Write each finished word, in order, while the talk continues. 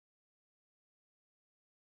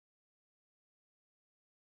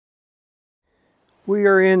We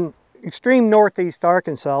are in extreme northeast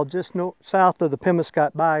Arkansas, just south of the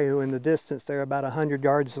Pemiscot Bayou, in the distance there, about 100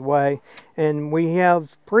 yards away. And we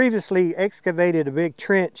have previously excavated a big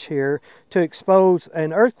trench here to expose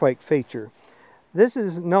an earthquake feature. This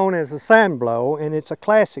is known as a sand blow, and it's a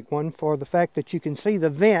classic one for the fact that you can see the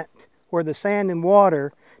vent where the sand and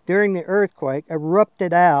water during the earthquake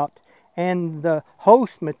erupted out, and the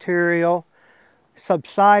host material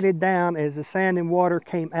subsided down as the sand and water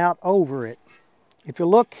came out over it. If you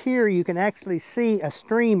look here, you can actually see a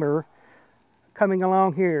streamer coming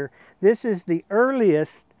along here. This is the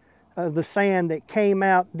earliest of the sand that came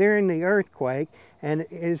out during the earthquake, and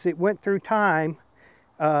as it went through time,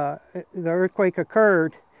 the earthquake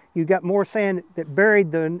occurred, you got more sand that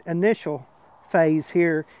buried the initial phase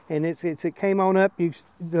here, and as it came on up,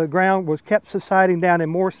 the ground was kept subsiding down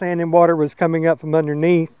and more sand and water was coming up from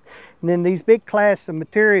underneath. And then these big clasts of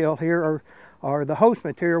material here are the host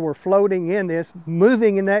material were floating in this,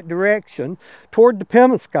 moving in that direction toward the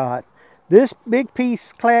Pemiscot. This big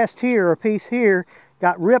piece clast here, or piece here,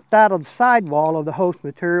 got ripped out of the sidewall of the host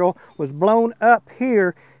material, was blown up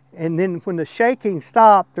here, and then when the shaking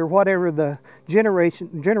stopped, or whatever the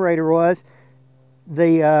generator was,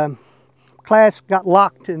 the clast got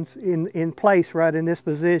locked in place right in this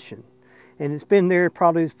position. And it's been there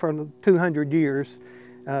probably for 200 years,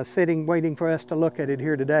 sitting waiting for us to look at it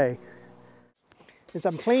here today. As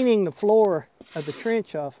I'm cleaning the floor of the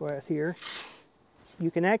trench off right here, you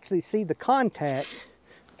can actually see the contact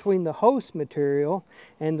between the host material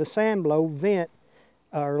and the sand blow vent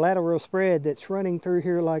or lateral spread that's running through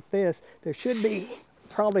here like this. There should be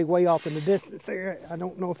probably way off in the distance there. I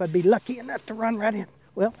don't know if I'd be lucky enough to run right in.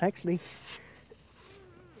 Well, actually,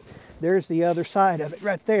 there's the other side of it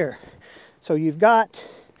right there. So you've got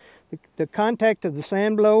the contact of the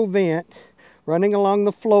sand blow vent running along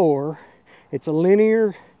the floor. It's a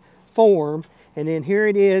linear form, and then here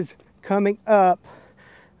it is coming up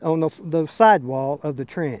on the sidewall of the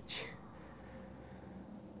trench.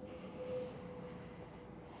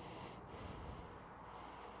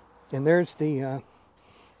 And there's the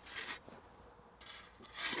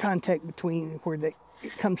contact between where it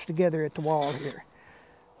comes together at the wall here.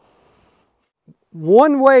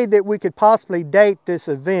 One way that we could possibly date this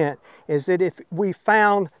event is that if we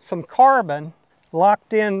found some carbon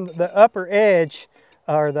locked in the upper edge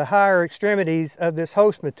or the higher extremities of this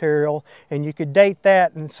host material, and you could date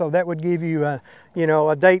that, and so that would give you a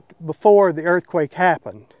date before the earthquake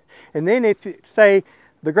happened. And then if you say,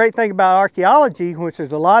 the great thing about archaeology, which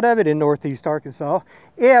there's a lot of it in northeast Arkansas,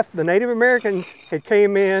 if the Native Americans had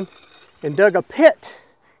came in and dug a pit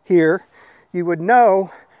here, you would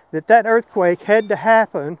know that that earthquake had to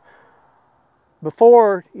happen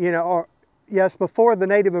before, before the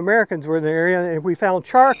Native Americans were in the area. And if we found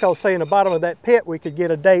charcoal, say, in the bottom of that pit, we could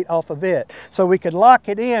get a date off of it. So we could lock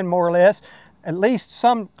it in more or less, at least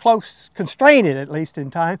some close, constrain it at least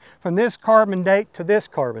in time, from this carbon date to this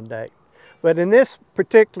carbon date. But in this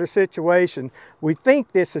particular situation, we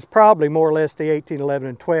think this is probably more or less the 1811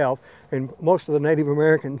 and 12, and most of the Native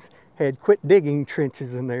Americans had quit digging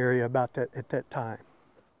trenches in the area about that at that time.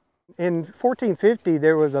 In 1450,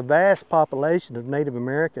 there was a vast population of Native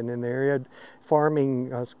American in the area farming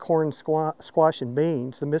corn, squash, and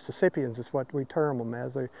beans. The Mississippians is what we term them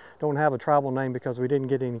as. They don't have a tribal name because we didn't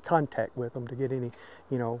get any contact with them to get any,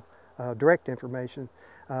 direct information.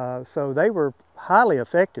 So they were highly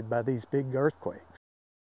affected by these big earthquakes.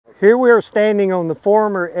 Here we are standing on the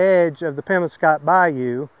former edge of the Pemiscot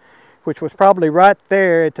Bayou, which was probably right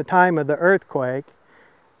there at the time of the earthquake.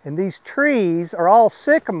 And these trees are all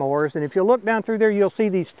sycamores, and if you look down through there, you'll see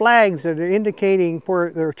these flags that are indicating where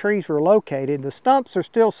their trees were located. The stumps are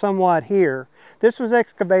still somewhat here. This was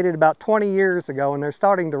excavated about 20 years ago, and they're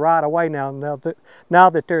starting to rot away now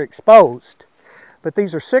that they're exposed. But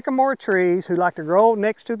these are sycamore trees who like to grow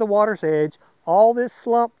next to the water's edge. All this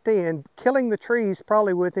slumped in, killing the trees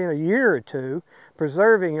probably within a year or two,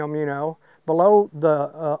 preserving them, below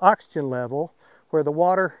the oxygen level where the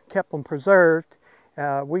water kept them preserved.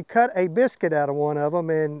 We cut a biscuit out of one of them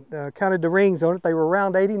and counted the rings on it. They were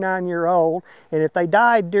around 89-year-old, and if they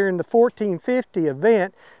died during the 1450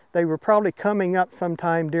 event, they were probably coming up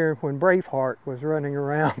sometime during when Braveheart was running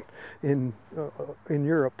around in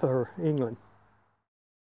Europe or England.